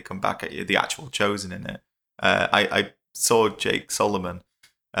back and they come back at you, the actual Chosen in it. I saw Jake Solomon,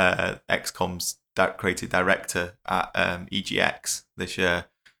 XCOM's creative director at EGX this year,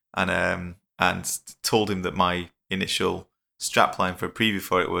 and told him that my initial strapline for a preview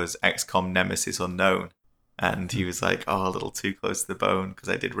for it was XCOM Nemesis Unknown. And he was like, a little too close to the bone, because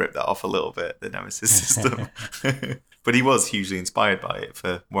I did rip that off a little bit, the Nemesis system. But he was hugely inspired by it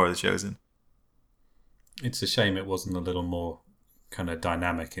for War of the Chosen. It's a shame it wasn't a little more kind of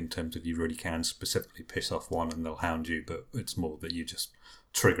dynamic in terms of you really can specifically piss off one and they'll hound you, but it's more that you just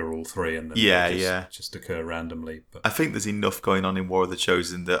trigger all three and then they just occur randomly. But I think there's enough going on in War of the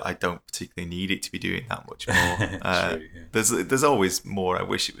Chosen that I don't particularly need it to be doing that much more. True, yeah. There's always more I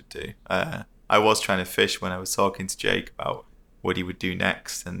wish it would do. I was trying to fish when I was talking to Jake about what he would do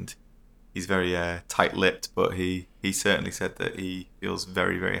next, and he's very tight-lipped, but he certainly said that he feels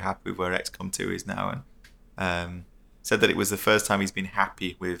very, very happy with where XCOM 2 is now, and said that it was the first time he's been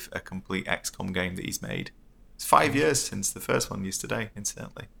happy with a complete XCOM game that he's made. It's 5 years since the first one used today,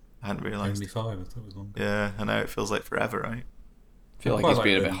 incidentally. I hadn't realised. Only 5, I thought it was longer. Yeah, I know, it feels like forever, right? I feel like he's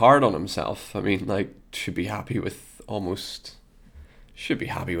being a bit hard on himself. I mean, should be happy with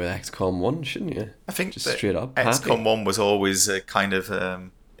XCOM 1, shouldn't you? I think just straight up XCOM happy. 1 was always a kind of...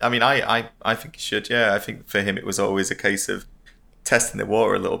 I think he should, yeah. I think for him it was always a case of testing the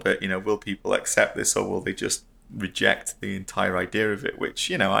water a little bit. Will people accept this, or will they just reject the entire idea of it? Which,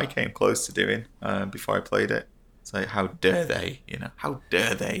 I came close to doing before I played it. It's like, how dare they? How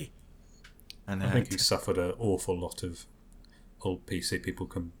dare they? And I think he suffered an awful lot of old PC people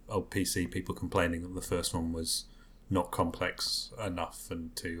complaining that the first one was not complex enough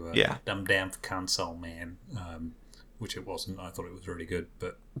and to dumb down for console, man. Which it wasn't. I thought it was really good,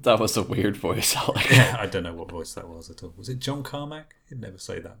 but that was a weird voice, Alex. Yeah, I don't know what voice that was at all. Was it John Carmack? He'd never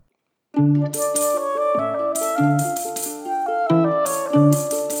say that.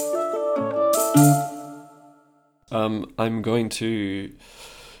 I'm going to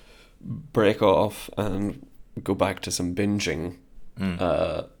break off and go back to some binging,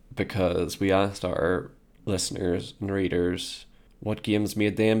 because we asked our listeners and readers what games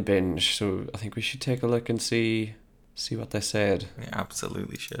made them binge. So I think we should take a look and see what they said. Yeah,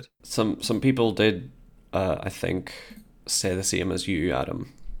 absolutely should. Some people did, I think, say the same as you,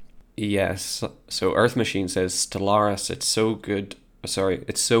 Adam. Yes. So Earth Machine says, Stellaris, it's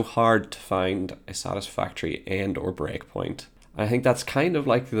so hard to find a satisfactory end or break point. I think that's kind of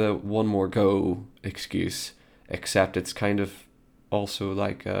like the one more go excuse, except it's kind of also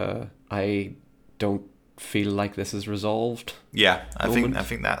like I don't feel like this is resolved. Yeah, I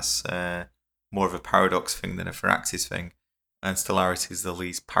think that's more of a Paradox thing than a Firaxis thing. And Stellaris is the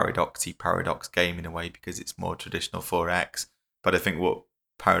least paradox game in a way, because it's more traditional 4X. But I think what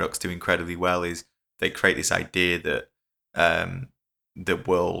Paradox do incredibly well is they create this idea that the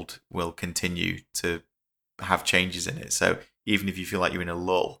world will continue to have changes in it. So even if you feel like you're in a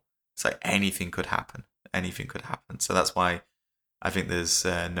lull, it's like anything could happen. So that's why I think there's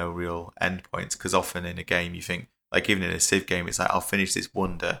no real end points, because often in a game you think, like even in a Civ game, it's like, I'll finish this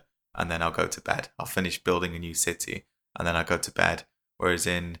wonder and then I'll go to bed. I'll finish building a new city and then I'll go to bed. Whereas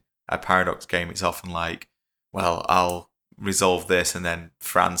in a Paradox game, it's often like, well, I'll resolve this and then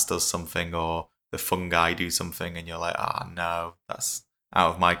France does something or the fungi do something, and you're like, no,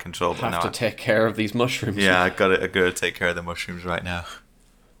 out of my control. But Have to take care of these mushrooms. Yeah, I gotta take care of the mushrooms right now.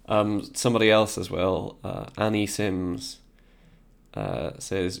 Somebody else as well, Annie Sims,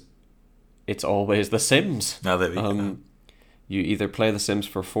 says, it's always The Sims. Now there we go. You either play The Sims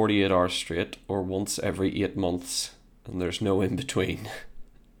for 48 hours straight or once every 8 months, and there's no in between.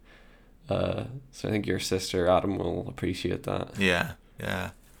 So I think your sister Adam will appreciate that. Yeah.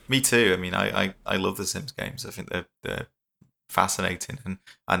 Me too. I mean, I love the Sims games. I think they're fascinating,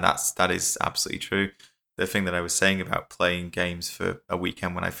 and that is absolutely true. The thing that I was saying about playing games for a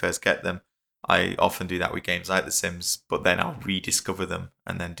weekend when I first get them, I often do that with games like The Sims, but then I'll rediscover them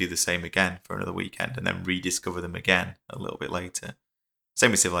and then do the same again for another weekend and then rediscover them again a little bit later.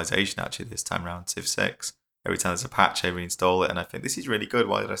 Same with Civilization, actually, this time around, Civ 6. Every time there's a patch, I reinstall it and I think, this is really good,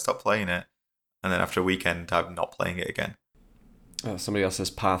 why did I stop playing it? And then after a weekend, I'm not playing it again. Somebody else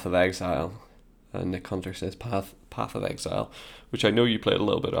says Path of Exile. Nick Hunter says Path of Exile, which I know you played a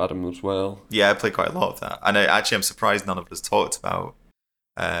little bit, Adam, as well. Yeah, I played quite a lot of that. And I'm surprised none of us talked about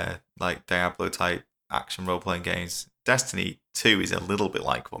like Diablo-type action role-playing games. Destiny 2 is a little bit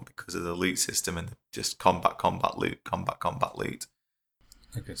like one because of the loot system and just combat, loot.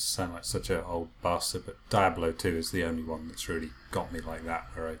 I guess I sound like such an old bastard, but Diablo 2 is the only one that's really got me like that.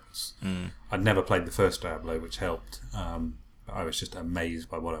 Where I'd never played the first Diablo, which helped. But I was just amazed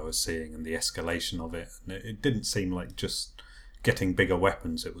by what I was seeing and the escalation of it. And it didn't seem like just getting bigger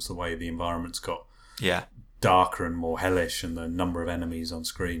weapons. It was the way the environments got darker and more hellish, and the number of enemies on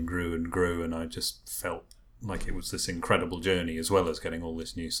screen grew and grew. And I just felt like it was this incredible journey, as well as getting all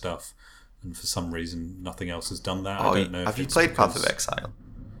this new stuff. And for some reason, nothing else has done that. I don't know. Have you played Path of Exile?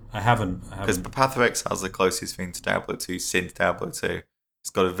 I haven't. Because Path of Exile is the closest thing to Diablo 2 since Diablo 2. It's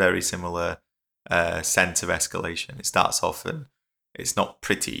got a very similar sense of escalation. It starts off and it's not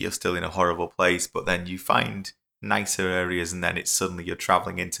pretty. You're still in a horrible place, but then you find nicer areas, and then it's suddenly you're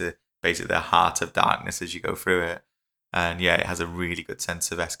traveling into basically the heart of darkness as you go through it. And yeah, it has a really good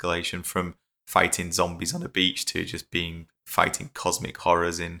sense of escalation, from fighting zombies on a beach to just fighting cosmic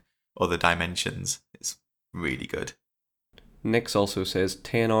horrors in other dimensions. It's really good. Nix also says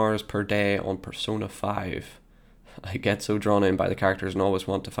 10 hours per day on Persona 5. I get so drawn in by the characters and always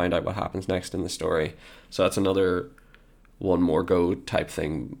want to find out what happens next in the story. So that's another one more go type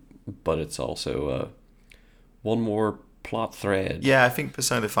thing, but it's also one more plot thread. Yeah, I think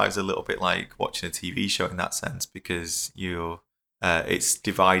Persona 5 is a little bit like watching a TV show in that sense, because it's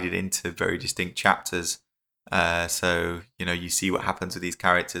divided into very distinct chapters. So, you see what happens with these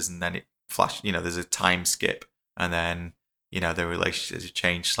characters, and then it there's a time skip, and then, their relationships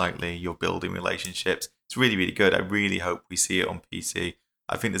change slightly. You're building relationships. It's really, really good. I really hope we see it on PC.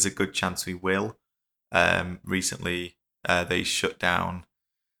 I think there's a good chance we will. Recently, they shut down.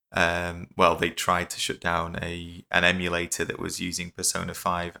 They tried to shut down an emulator that was using Persona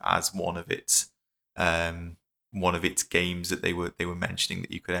 5 as one of its games that they were mentioning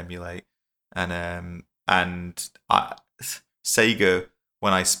that you could emulate. And Sega,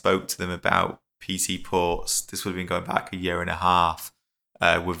 when I spoke to them about PC ports, this would have been going back a year and a half,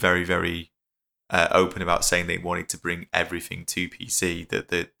 were very, very open about saying they wanted to bring everything to PC, that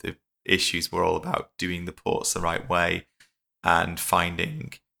the issues were all about doing the ports the right way and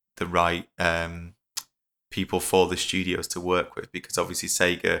finding the right people for the studios to work with, because obviously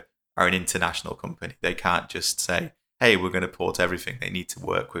Sega are an international company. They can't just say, hey, we're going to port everything. They need to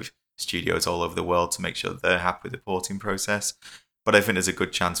work with studios all over the world to make sure that they're happy with the porting process. But I think there's a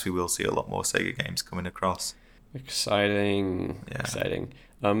good chance we will see a lot more Sega games coming across. Exciting.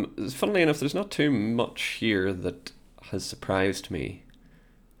 Funnily enough, there's not too much here that has surprised me.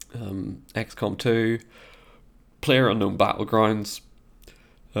 XCOM 2, PlayerUnknown Battlegrounds.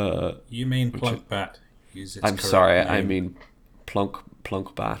 You mean Plunkbat? I'm sorry, name. I mean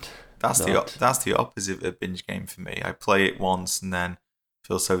Plunkbat. That's the opposite of a binge game for me. I play it once and then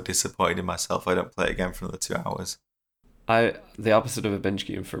feel so disappointed in myself I don't play it again for another 2 hours. The opposite of a binge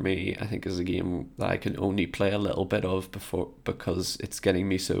game for me, I think, is a game that I can only play a little bit of because it's getting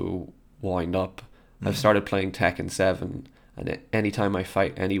me so wound up. I've started playing Tekken 7, and anytime I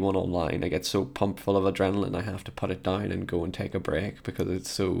fight anyone online, I get so pumped full of adrenaline I have to put it down and go and take a break because it's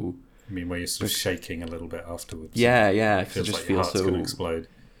so... I mean, where you're sort of shaking a little bit afterwards. Yeah, because I just like feel your heart's so gonna explode.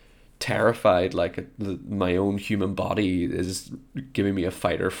 Terrified, like my own human body is giving me a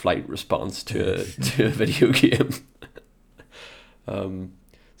fight or flight response to a video game.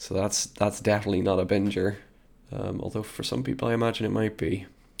 So that's definitely not a binger. Although for some people I imagine it might be.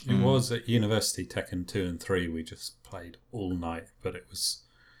 It was at university, Tekken 2 and 3 we just played all night, but it was,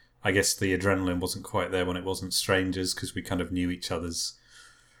 I guess the adrenaline wasn't quite there when it wasn't strangers, because we kind of knew each other's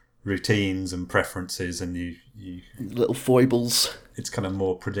routines and preferences, and you Little foibles. it's kind of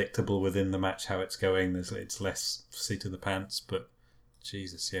more predictable within the match how it's going. It's less seat of the pants, but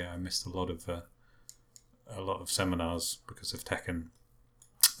Jesus, yeah, I missed a lot of seminars because of Tekken,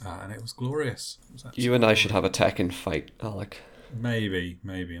 and it was glorious. It was You and I should have a Tekken fight, Alec. maybe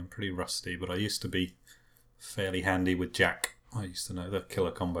I'm pretty rusty, but I used to be fairly handy with Jack. I used to know the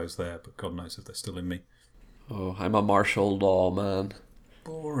killer combos there, but God knows if they're still in me. Oh, I'm a martial law man.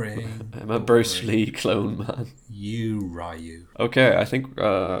 Boring. I'm a Bruce Lee clone man. You Ryu. Okay, I think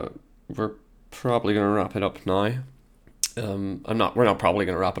we're probably going to wrap it up now. We're not probably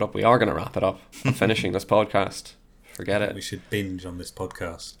going to wrap it up. We are going to wrap it up. I'm finishing this podcast. Forget it. We should binge on this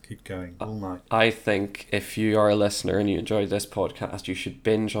podcast. Keep going all night. I think if you are a listener and you enjoyed this podcast, you should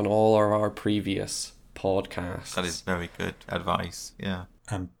binge on all of our previous podcasts. That is very good advice. Yeah.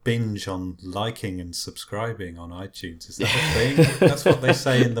 And binge on liking and subscribing on iTunes. Is that a thing? That's what they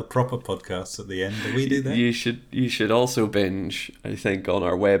say in the proper podcasts at the end. Do we do that? You should also binge, I think, on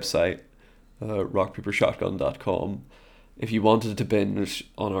our website, rockpapershotgun.com. If you wanted to binge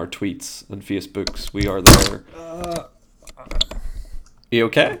on our tweets and Facebooks, we are there. You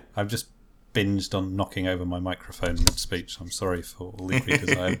okay? I've just binged on knocking over my microphone mid-speech. I'm sorry for all the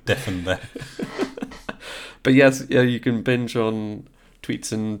readers I have deafened there. But yes, yeah, you can binge on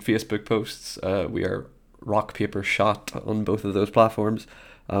tweets and Facebook posts. We are Rock Paper Shot on both of those platforms.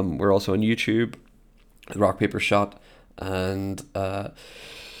 We're also on YouTube, Rock Paper Shot. And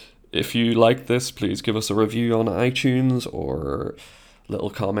if you like this, please give us a review on iTunes, or little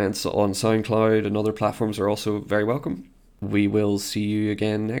comments on SoundCloud and other platforms are also very welcome. We will see you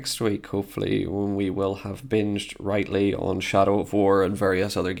again next week, hopefully, when we will have binged rightly on Shadow of War and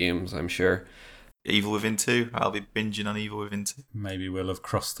various other games, I'm sure. Evil Within 2. I'll be binging on Evil Within 2. Maybe we'll have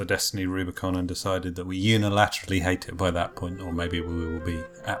crossed the Destiny Rubicon and decided that we unilaterally hate it by that point, or maybe we will be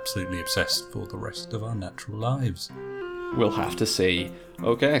absolutely obsessed for the rest of our natural lives. We'll have to see.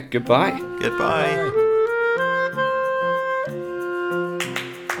 Okay, goodbye. Goodbye. Bye.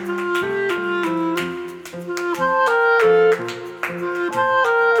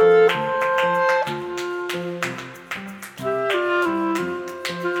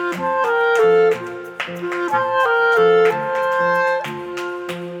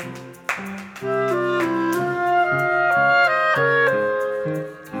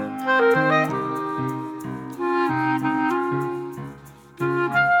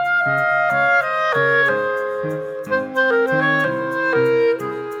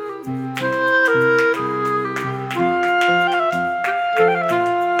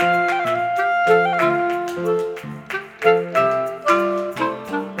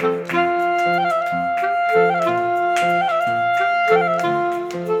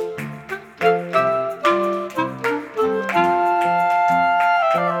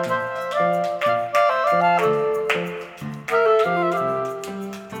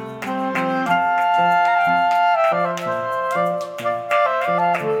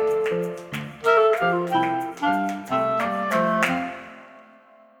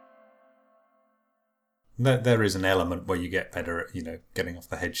 There is an element where you get better at, getting off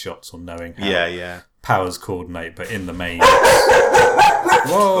the headshots or knowing how powers coordinate, but in the main...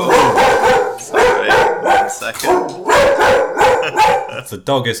 Whoa! Sorry, 1 second. The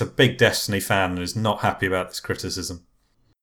dog is a big Destiny fan and is not happy about this criticism.